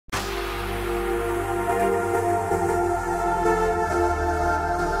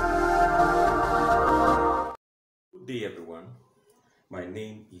My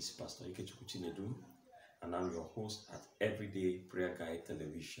name is Pastor Ikechukwu Chinedum, and I'm your host at Everyday Prayer Guide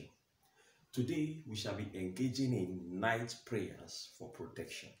Television. Today, we shall be engaging in night prayers for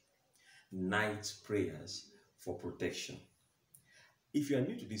protection. Night prayers for protection. If you are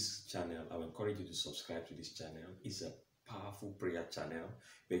new to this channel, I will encourage you to subscribe to this channel. It's a powerful prayer channel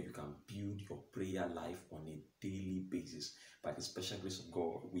where you can build your prayer life on a daily basis. By the special grace of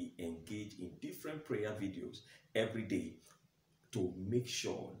God, we engage in different prayer videos every day to make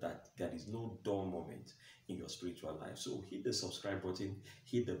sure that there is no dull moment in your spiritual life. So hit the subscribe button,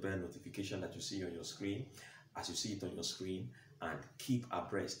 hit the bell notification that you see on your screen, as you see it on your screen, and keep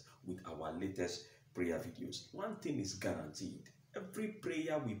abreast with our latest prayer videos. One thing is guaranteed: every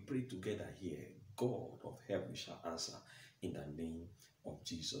prayer we pray together here, God of heaven shall answer in the name of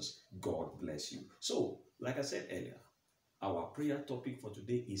Jesus. God bless you. So, like I said earlier, our prayer topic for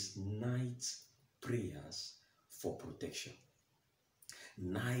today is night prayers for protection.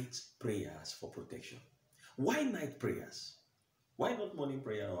 Night prayers for protection. Why night prayers? Why not morning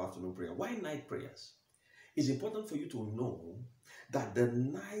prayer or afternoon prayer? Why night prayers? It's important for you to know that the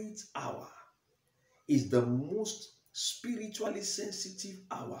night hour is the most spiritually sensitive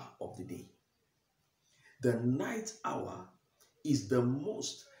hour of the day. The night hour is the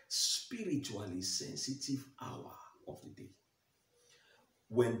most spiritually sensitive hour of the day.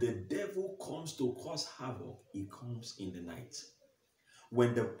 When the devil comes to cause havoc, he comes in the night.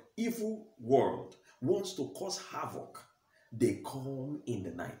 When the evil world wants to cause havoc, they come in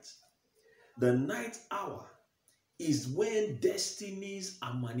the night. The night hour is when destinies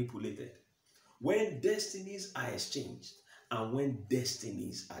are manipulated, when destinies are exchanged, and when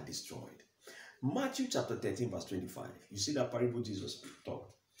destinies are destroyed. Matthew chapter 13 verse 25, you see that parable Jesus taught.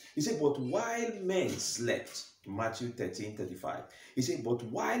 He said, but while men slept, Matthew 13:35, he said, but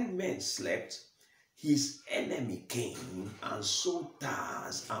while men slept, his enemy came and sowed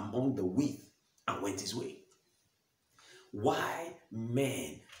tares among the wheat and went his way. Why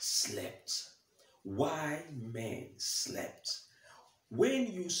men slept? Why men slept?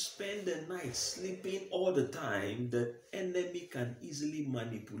 When you spend the night sleeping all the time, the enemy can easily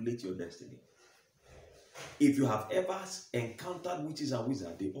manipulate your destiny. If you have ever encountered witches and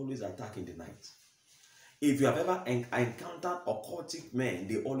wizards, they always attack in the night. If you have ever encountered occultic men,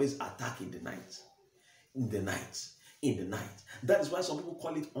 they always attack in the night. In the night. That is why some people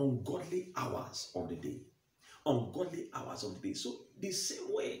call it ungodly hours of the day. Ungodly hours of the day. So the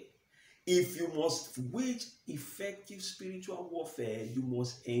same way, if you must wage effective spiritual warfare, you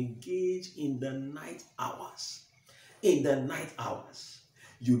must engage in the night hours. In the night hours,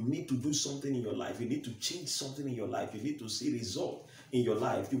 you need to do something in your life. You need to change something in your life. You need to see result in your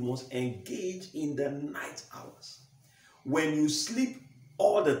life. You must engage in the night hours. When you sleep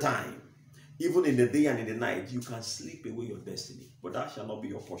all the time, even in the day and in the night, you can sleep away your destiny. But that shall not be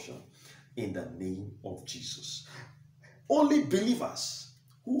your portion in the name of Jesus. Only believers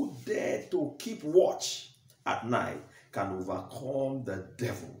who dare to keep watch at night can overcome the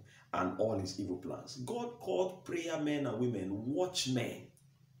devil and all his evil plans. God called prayer men and women watchmen.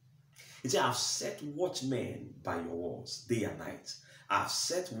 He said, I've set watchmen by your walls day and night. I've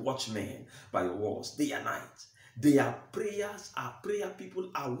set watchmen by your walls day and night. Their prayers are prayer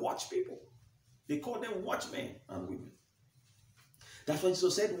people, are watch people. They call them watchmen and women. That's why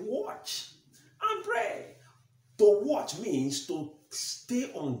Jesus said, watch and pray. To watch means to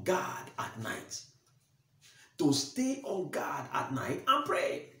stay on guard at night. To stay on guard at night and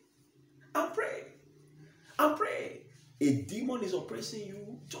pray. And pray. And pray. A demon is oppressing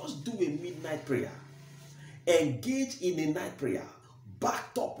you, just do a midnight prayer. Engage in a night prayer,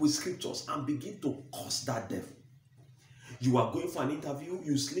 backed up with scriptures, and begin to curse that devil. You are going for an interview,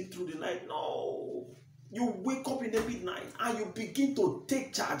 you sleep through the night. No. You wake up in the midnight and you begin to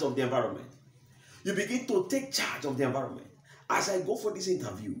take charge of the environment. You begin to take charge of the environment. As I go for this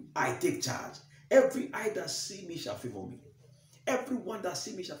interview, I take charge. Every eye that see me shall favor me. Everyone that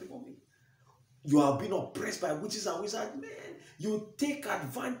see me shall favor me. You have been oppressed by witches and wizards. Man, you take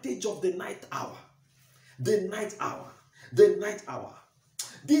advantage of the night hour. The night hour. The night hour.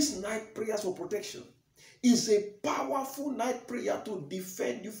 This night prayers for protection is a powerful night prayer to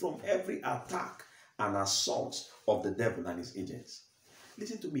defend you from every attack and assault of the devil and his agents.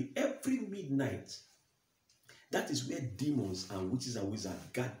 Listen to me. Every midnight, that is where demons and witches and wizards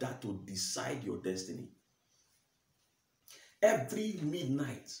gather to decide your destiny. Every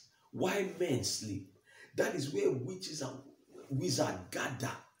midnight, while men sleep, that is where witches and wizards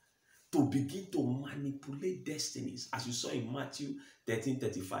gather to begin to manipulate destinies. As you saw in Matthew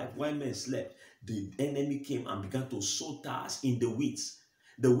 13:35, while men slept, the enemy came and began to sow tares in the wheat.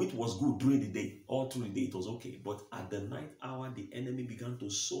 The wheat was good during the day. All through the day, it was okay. But at the night hour, the enemy began to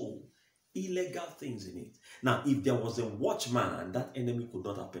sow illegal things in it. Now, if there was a watchman, that enemy could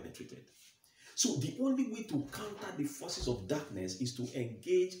not have penetrated. So the only way to counter the forces of darkness is to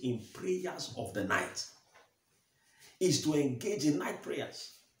engage in prayers of the night. Is to engage in night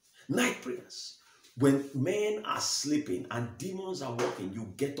prayers. Night prayers. When men are sleeping and demons are working,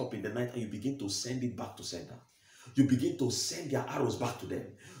 you get up in the night and you begin to send it back to sender. You begin to send their arrows back to them.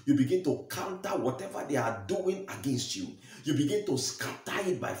 You begin to counter whatever they are doing against you. You begin to scatter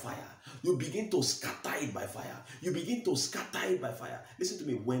it by fire. You begin to scatter it by fire. You begin to scatter it by fire. Listen to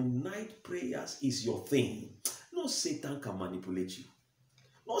me. When night prayers is your thing, no Satan can manipulate you.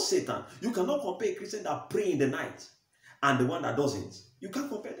 No Satan. You cannot compare a Christian that prays in the night and the one that doesn't. You can't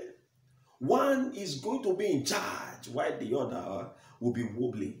compare them. One is going to be in charge while the other will be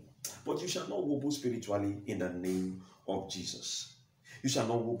wobbling. But you shall not wobble spiritually in the name of Jesus. You shall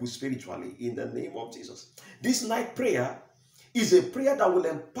not wobble spiritually in the name of Jesus. This night prayer is a prayer that will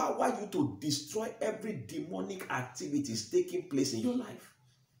empower you to destroy every demonic activities taking place in your life.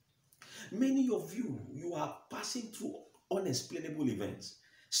 Many of you are passing through unexplainable events,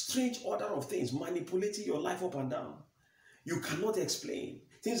 strange order of things manipulating your life up and down. You cannot explain.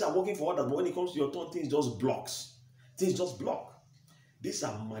 Things are working for others, but when it comes to your turn, things just blocks. Things just block. These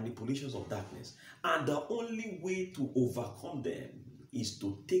are manipulations of darkness. And the only way to overcome them is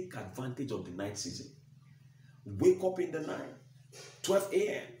to take advantage of the night season. Wake up in the night, 12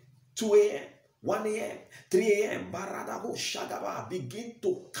 a.m., 2 a.m., 1 a.m., 3 a.m., Baradago, Shagaba. Begin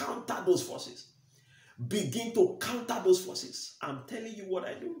to counter those forces. Begin to counter those forces. I'm telling you what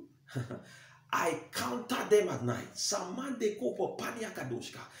I do. I counter them at night. Samande kopo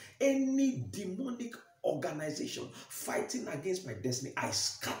paniakadoshka. Any demonic organization fighting against my destiny, I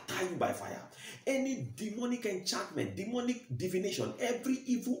scatter you by fire. Any demonic enchantment, demonic divination, every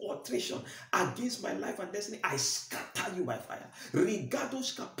evil alteration against my life and destiny, I scatter you by fire.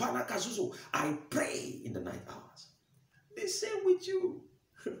 Rigadoshka panakazuzo. I pray in the night hours. The same with you.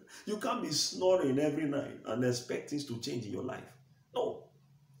 You can't be snoring every night and expect things to change in your life. No,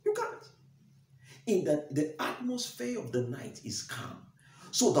 you can't. In the atmosphere of the night is calm.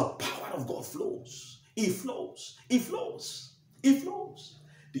 So the power of God flows. It flows. It flows. It flows.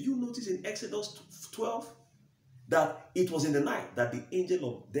 Do you notice in Exodus 12 that it was in the night that the angel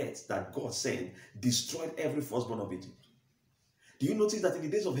of death that God sent destroyed every firstborn of Egypt? Do you notice that in the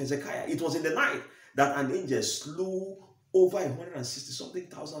days of Hezekiah, it was in the night that an angel slew over 160-something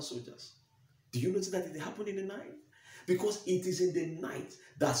thousand soldiers? Do you notice that it happened in the night? Because it is in the night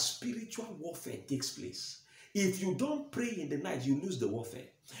that spiritual warfare takes place. If you don't pray in the night, you lose the warfare.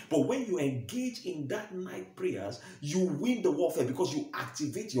 But when you engage in that night prayers, you win the warfare because you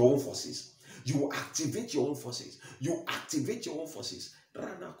activate your own forces. You activate your own forces. You activate your own forces. There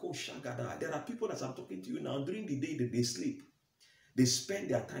are people that I'm talking to you now, during the day that they sleep. They spend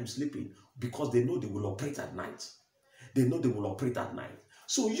their time sleeping because they know they will operate at night. They know they will operate at night.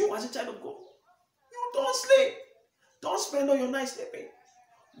 So you as a child of God, you don't sleep. Don't spend all your night sleeping.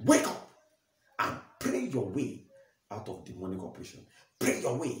 Wake up and pray your way out of demonic operation. Pray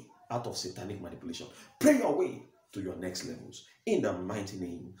your way out of satanic manipulation. Pray your way to your next levels in the mighty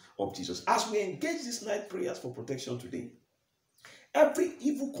name of Jesus. As we engage these night prayers for protection today, every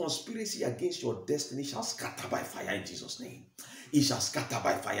evil conspiracy against your destiny shall scatter by fire in Jesus' name. It shall scatter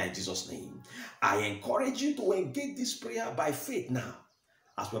by fire in Jesus' name. I encourage you to engage this prayer by faith now.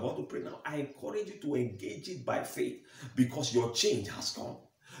 As we're about to pray now, I encourage you to engage it by faith because your change has come.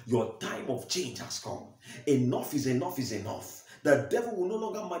 Your time of change has come. Enough is enough is enough. The devil will no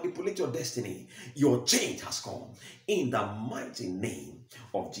longer manipulate your destiny. Your change has come in the mighty name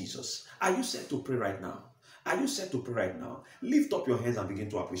of Jesus. Are you set to pray right now? Are you set to pray right now? Lift up your hands and begin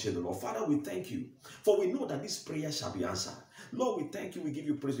to appreciate the Lord. Father, we thank you, for we know that this prayer shall be answered. Lord, we thank you, we give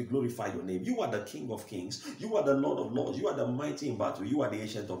you praise, we glorify your name. You are the King of kings. You are the Lord of lords. You are the mighty in battle. You are the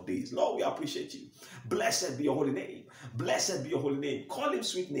ancient of days. Lord, we appreciate you. Blessed be your holy name. Blessed be your holy name. Call him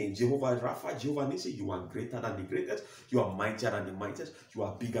sweet name. Jehovah Rapha, Jehovah Nissi. You are greater than the greatest. You are mightier than the mightiest. You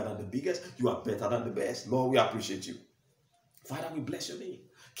are bigger than the biggest. You are better than the best. Lord, we appreciate you. Father, we bless your name.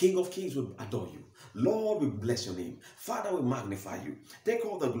 King of kings, we adore you. Lord, we bless your name. Father, we magnify you. Take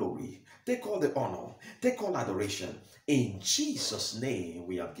all the glory. Take all the honor. Take all adoration. In Jesus' name,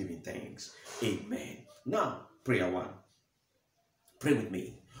 we have given thanks. Amen. Now, prayer one. Pray with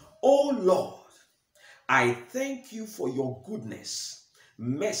me. Oh Lord, I thank you for your goodness,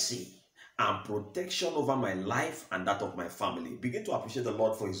 mercy, and protection over my life and that of my family. Begin to appreciate the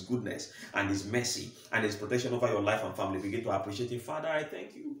Lord for his goodness and his mercy and his protection over your life and family. Begin to appreciate him. Father, I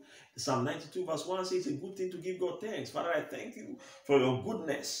thank you. Psalm 92 verse 1 says it's a good thing to give God thanks. Father, I thank you for your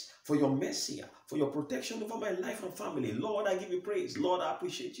goodness, for your mercy, for your protection over my life and family. Lord, I give you praise. Lord, I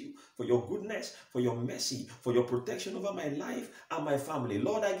appreciate you for your goodness, for your mercy, for your protection over my life and my family.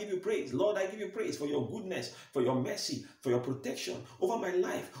 Lord, I give you praise. Lord, I give you praise for your goodness, for your mercy, for your protection over my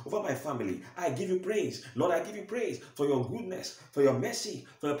life, over my family. I give you praise. Lord, I give you praise for your goodness, for your mercy,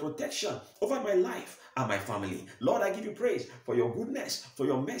 for your protection over my life and my family. Lord, I give you praise for your goodness, for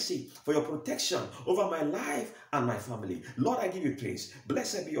your mercy, for your protection over my life and my family. Lord, I give you praise.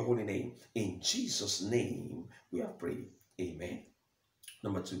 Blessed be your holy name. In Jesus' name we have prayed. Amen.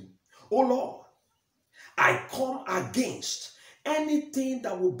 Number 2. Oh Lord, I come against anything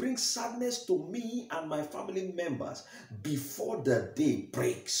that will bring sadness to me and my family members before the day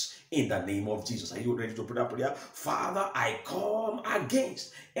breaks. In the name of Jesus. Are you ready to pray that prayer? Father, I come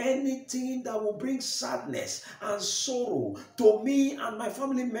against anything that will bring sadness and sorrow to me and my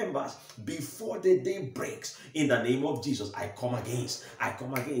family members before the day breaks. In the name of Jesus, I come against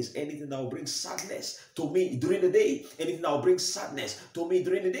anything that will bring sadness to me during the day. Anything that will bring sadness to me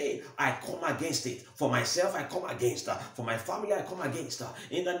during the day, I come against it. For myself, I come against her. For my family, I come against her.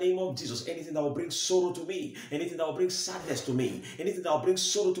 In the name of Jesus, anything that will bring sorrow to me, anything that will bring sadness to me, anything that will bring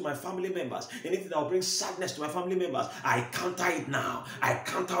sorrow to my family members, anything that will bring sadness to my family members, I counter it now. I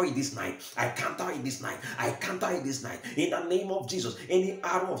counter it this night. I counter it this night. I counter it this night. In the name of Jesus, any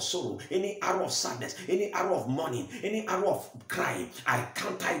arrow of sorrow, any arrow of sadness, any arrow of mourning, any arrow of crying, I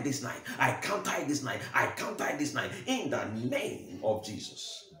counter it this night. I counter it this night. I counter it this night. In the name of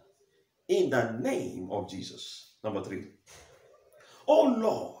Jesus. In the name of Jesus. Number 3. Oh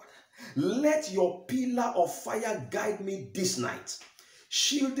Lord, let your pillar of fire guide me this night,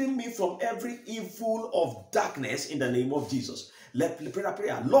 shielding me from every evil of darkness in the name of Jesus. Let's pray that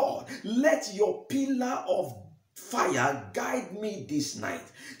prayer. Lord, let your pillar of fire guide me this night,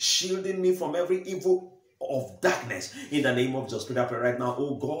 shielding me from every evil of darkness in the name of Jesus. Pray that prayer right now.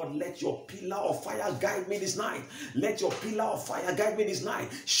 Oh God, let your pillar of fire guide me this night. Let your pillar of fire guide me this night,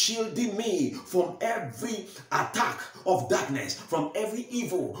 shielding me from every attack of darkness, from every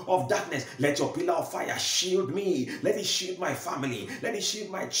evil of darkness. Let your pillar of fire shield me. Let it shield my family. Let it shield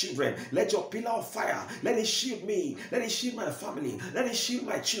my children. Let your pillar of fire, let it shield me. Let it shield my family. Let it shield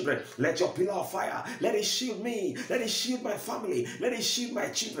my children. Let your pillar of fire, let it shield me. Let it shield my family. Let it shield my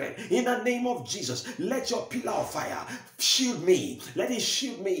children. In the name of Jesus, let your pillar of fire shield me. Let it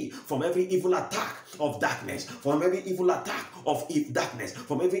shield me from every evil attack of darkness, from every evil attack of darkness,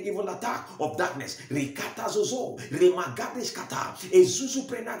 from every evil attack of darkness. Rikata zozo, remagades kata, ezuzu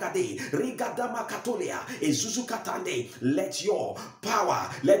prenagade, rigadama katolia, ezuzu katande. Let your power,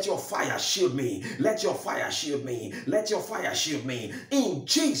 let your fire shield me. Let your fire shield me. Let your fire shield me. In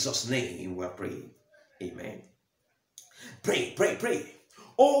Jesus' name we are praying. Amen. Pray, pray, pray.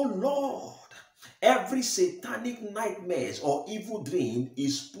 Oh Lord, every satanic nightmares or evil dream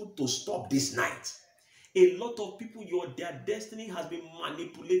is put to stop this night. A lot of people, their destiny has been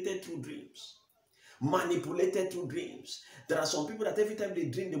manipulated through dreams. Manipulated through dreams. There are some people that every time they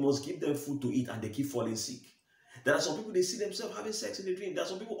dream, they must give them food to eat and they keep falling sick. There are some people, they see themselves having sex in the dream. There are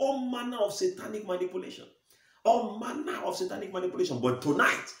some people, all manner of satanic manipulation. All manner of satanic manipulation. But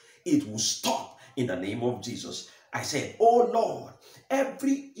tonight, it will stop in the name of Jesus. I said, oh Lord,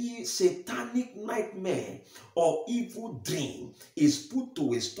 every satanic nightmare or evil dream is put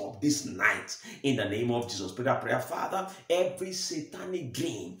to a stop this night in the name of Jesus. Pray that prayer. Father, every satanic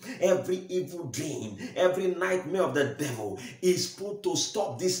dream, every evil dream, every nightmare of the devil is put to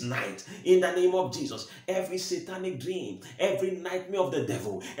stop this night in the name of Jesus. Every satanic dream, every nightmare of the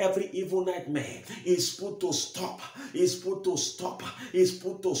devil, every evil nightmare is put to stop, is put to stop, is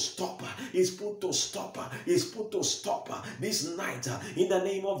put to stop, is put to stop, is put to stop this night in the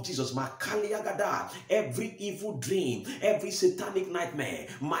name of Jesus. Every evil dream, every satanic nightmare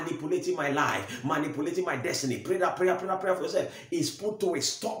manipulating my life, manipulating my destiny. Pray that prayer, pray that prayer for yourself. Is put to a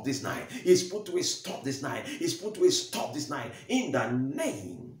stop this night. Is put to a stop this night. Is put to a stop this night in the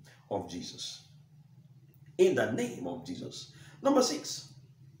name of Jesus. In the name of Jesus. Number 6.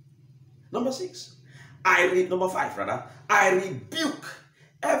 Number 6. Number 5 rather. I rebuke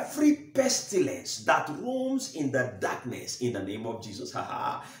every pestilence that roams in the darkness, in the name of Jesus.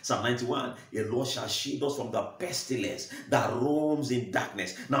 Psalm 91, the Lord shall shield us from the pestilence that roams in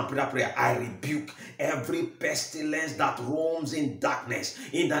darkness. Now, prayer, I rebuke every pestilence that roams in darkness.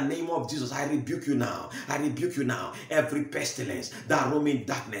 In the name of Jesus, I rebuke you now. I rebuke you now. Every pestilence that roams in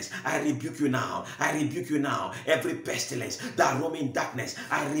darkness, I rebuke you now. I rebuke you now. Every pestilence that roams in darkness,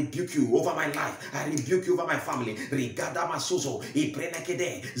 I rebuke you over my life. I rebuke you over my family. Rigada masuzo,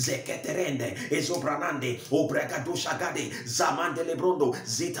 iprenekede, zeketerende, ezobranande, obregado shagade, zamande lebrondo,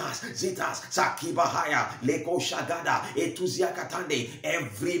 zitas, sakibahaya, leko shagada, etuzia katande.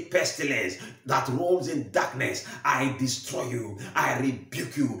 Every pestilence that roams in darkness, I destroy you. I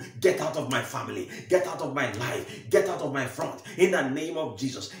rebuke you. Get out of my family. Get out of my life. Get out of my front. In the name of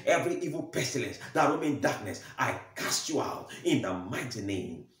Jesus, every evil pestilence that roams in darkness, I cast you out in the mighty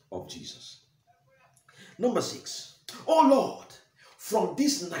name of Jesus. Number 6. Oh Lord, from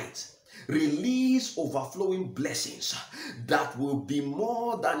this night, release overflowing blessings that will be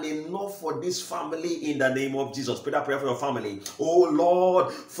more than enough for this family in the name of Jesus. Pray that prayer for your family. Oh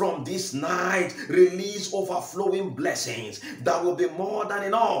Lord, from this night, release overflowing blessings that will be more than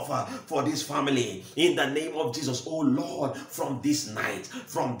enough for this family in the name of Jesus. Oh Lord, from this night,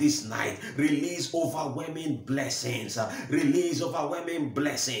 release overwhelming blessings. Release overwhelming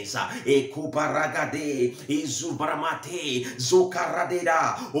blessings. Ekubaragade, izubramate,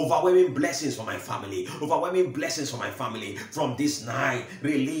 zokaradeda, overwhelming blessings for my family, overwhelming blessings for my family. From this night,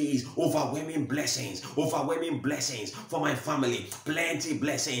 release overwhelming blessings for my family. Plenty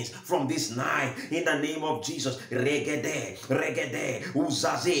blessings from this night in the name of Jesus. Regede,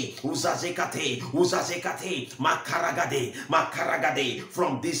 uzazekate, makaragade.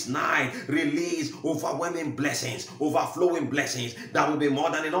 From this night, release overwhelming blessings, overflowing blessings that will be more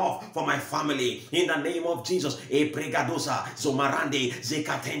than enough for my family in the name of Jesus. Epregadosa, zomarande,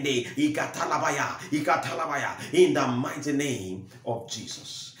 zekatende, Ikatalabaya, in the mighty name of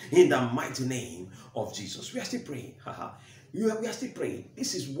Jesus. In the mighty name of Jesus. We are still praying. We are still praying.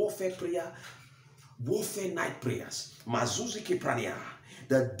 This is warfare prayer, warfare night prayers. Mazuzi Kiprania.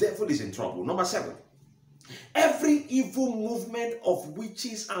 The devil is in trouble. Number 7. Every evil movement of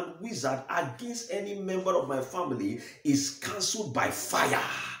witches and wizards against any member of my family is cancelled by fire.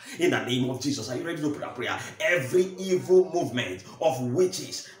 In the name of Jesus. Are you ready to pray a prayer? Every evil movement of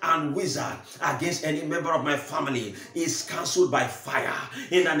witches and wizards against any member of my family is cancelled by fire.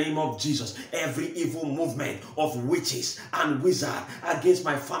 In the name of Jesus. Every evil movement of witches and wizards against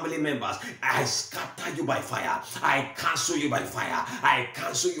my family members, I scatter you by fire. I cancel you by fire. I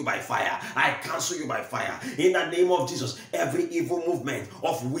cancel you by fire. I cancel you by fire. In the name of Jesus. Every evil movement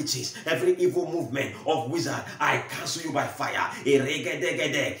of witches, every evil movement of wizards, I cancel you by fire.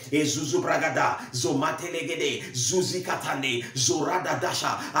 Ezuzu bragada, zomatelegede, zuzi katane, zorada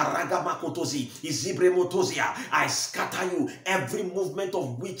dasha, araga makotozi, izibre motozia. I scatter you. Every movement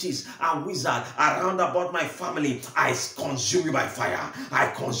of witches and wizards around about my family, I consume you by fire.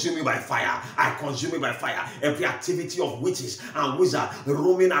 I consume you by fire. I consume you by fire. Every activity of witches and wizards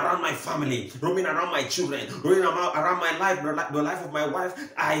roaming around my family, roaming around my children, roaming around my life, the life of my wife,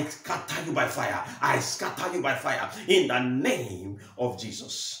 I scatter you by fire. I scatter you by fire. In the name of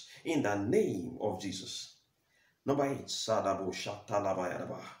Jesus. In the name of Jesus. Number 8.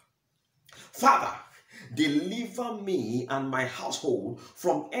 Father, deliver me and my household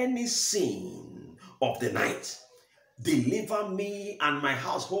from any sin of the night. Deliver me and my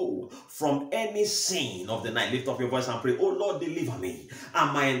household from any sin of the night. Lift up your voice and pray. Oh Lord, deliver me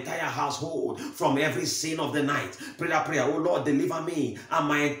and my entire household from every sin of the night. Pray that prayer. Oh Lord, deliver me and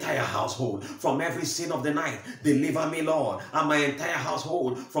my entire household from every sin of the night. Deliver me, Lord, and my entire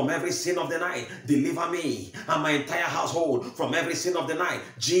household from every sin of the night. Deliver me and my entire household from every sin of the night.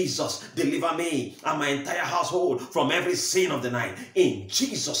 Jesus, deliver me and my entire household from every sin of the night. In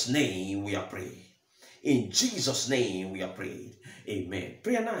Jesus' name we are praying. In Jesus' name we are praying. Amen.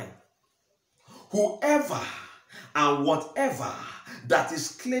 Prayer 9. Whoever and whatever that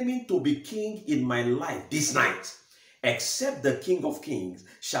is claiming to be king in my life this night, except the King of Kings,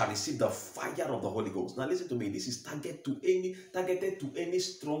 shall receive the fire of the Holy Ghost. Now listen to me. This is targeted to any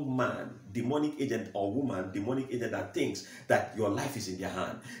strong man, demonic agent or woman, demonic agent that thinks that your life is in their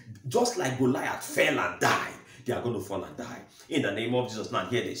hand. Just like Goliath fell and died, they are going to fall and die. In the name of Jesus. Now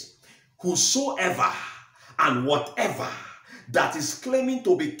hear this. Whosoever and whatever that is claiming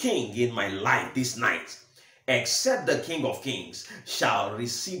to be king in my life this night, except the King of Kings shall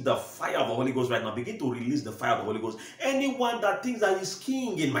receive the fire of the Holy Ghost right now. Begin to release the fire of the Holy Ghost. Anyone that thinks that is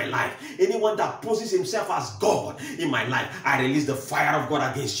king in my life, anyone that poses himself as God in my life, I release the fire of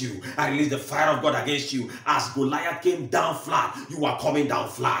God against you. I release the fire of God against you. As Goliath came down flat, you are coming down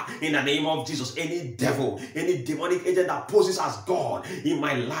flat. In the name of Jesus, any devil, any demonic agent that poses as God in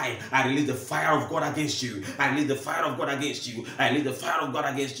my life, I release the fire of God against you. I release the fire of God against you. I release the fire of God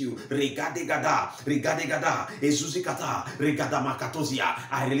against you. Regadegada, regadegada, ezuzikata, regadamakatozia.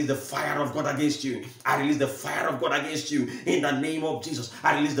 I release the fire of God against you. I release the fire of God against you in the name of Jesus.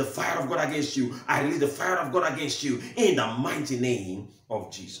 I release the fire of God against you. I release the fire of God against you in the mighty name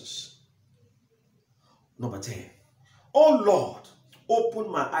of Jesus. Number 10. Oh Lord,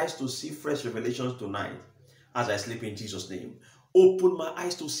 open my eyes to see fresh revelations tonight as I sleep in Jesus' name. Open my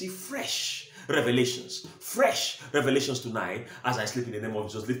eyes to see fresh revelations tonight as I sleep in the name of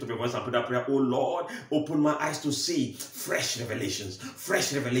Jesus. Lift up your voice and pray that prayer. Oh Lord, open my eyes to see fresh revelations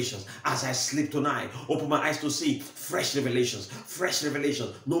as I sleep tonight. Open my eyes to see fresh revelations.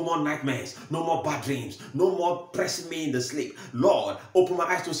 No more nightmares, no more bad dreams, no more pressing me in the sleep. Lord, open my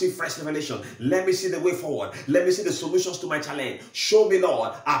eyes to see fresh revelation. Let me see the way forward. Let me see the solutions to my challenge. Show me,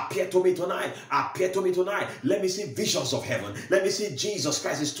 Lord. Appear to me tonight. Let me see visions of heaven. Let me see Jesus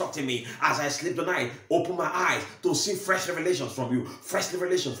Christ instructing me as I sleep tonight. Open my eyes to see fresh revelations from you.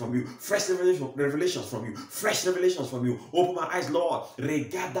 Open my eyes, Lord.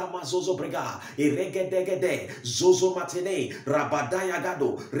 Regada mazozo brega, eregedegede, zozo matene, rabadaya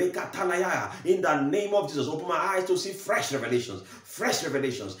gado, rekatalaya. In the name of Jesus, open my eyes to see fresh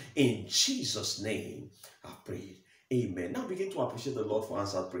revelations. In Jesus' name, I've prayed. Amen. Now begin to appreciate the Lord for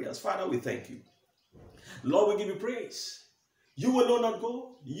answered prayers. Father, we thank you. Lord, we give you praise. You alone are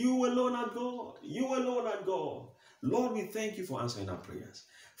God. You alone are God. You alone are God. Lord, we thank you for answering our prayers.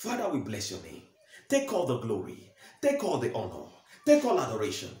 Father, we bless your name. Take all the glory. Take all the honor. Take all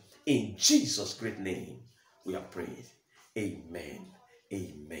adoration. In Jesus' great name, we have prayed. Amen.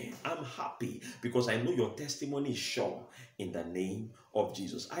 Amen. I'm happy because I know your testimony is sure in the name of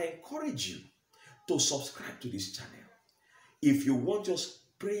Jesus. I encourage you to subscribe to this channel. If you want your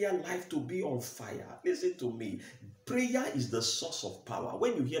prayer life to be on fire, listen to me. Prayer is the source of power.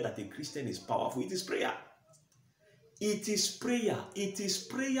 When you hear that a Christian is powerful, it is prayer. It is prayer. It is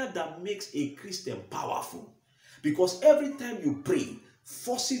prayer that makes a Christian powerful. Because every time you pray,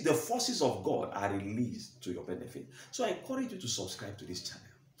 the forces of God are released to your benefit. So I encourage you to subscribe to this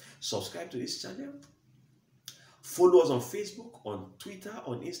channel. Follow us on Facebook, on Twitter,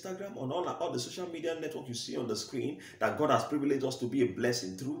 on Instagram, on all the social media networks you see on the screen that God has privileged us to be a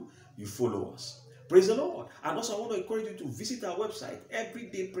blessing through. You follow us. Praise the Lord. And also I want to encourage you to visit our website,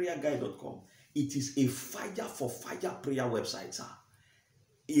 everydayprayerguide.com. It is a fire for fire prayer website, sir.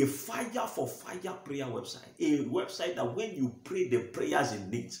 A fire for fire prayer website. A website that when you pray the prayers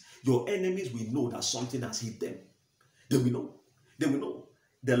in it, your enemies will know that something has hit them. They will know.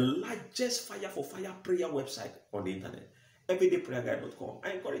 The largest fire for fire prayer website on the internet, everydayprayerguide.com.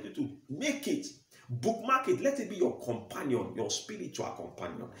 I encourage you to make it, bookmark it, let it be your companion, your spiritual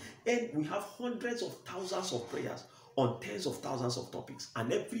companion. And we have hundreds of thousands of prayers on tens of thousands of topics.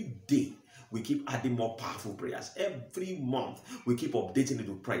 And every day we keep adding more powerful prayers. Every month we keep updating it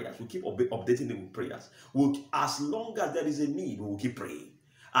with prayers. As long as there is a need, we will keep praying.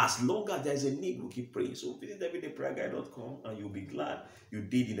 As long as there is a need, we'll keep praying. So visit everydayprayerguide.com and you'll be glad you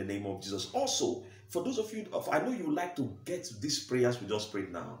did in the name of Jesus. Also, for those of you, I know you like to get these prayers we just prayed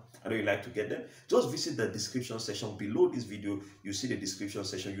now. I know you like to get them. Just visit the description section below this video. You see the description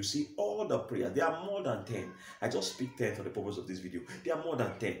section. You see all the prayers. There are more than 10. I just picked 10 for the purpose of this video. There are more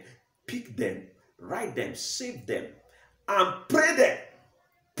than 10. Pick them, write them, save them, and pray them.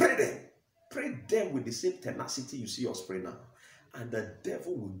 Pray them with the same tenacity you see us pray now. And the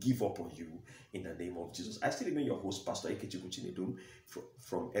devil will give up on you in the name of Jesus. I still remain your host, Pastor Ikechukwu Chinedum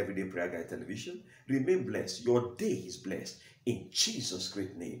from Everyday Prayer Guide Television. Remain blessed. Your day is blessed in Jesus'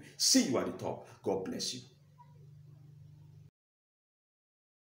 great name. See you at the top. God bless you.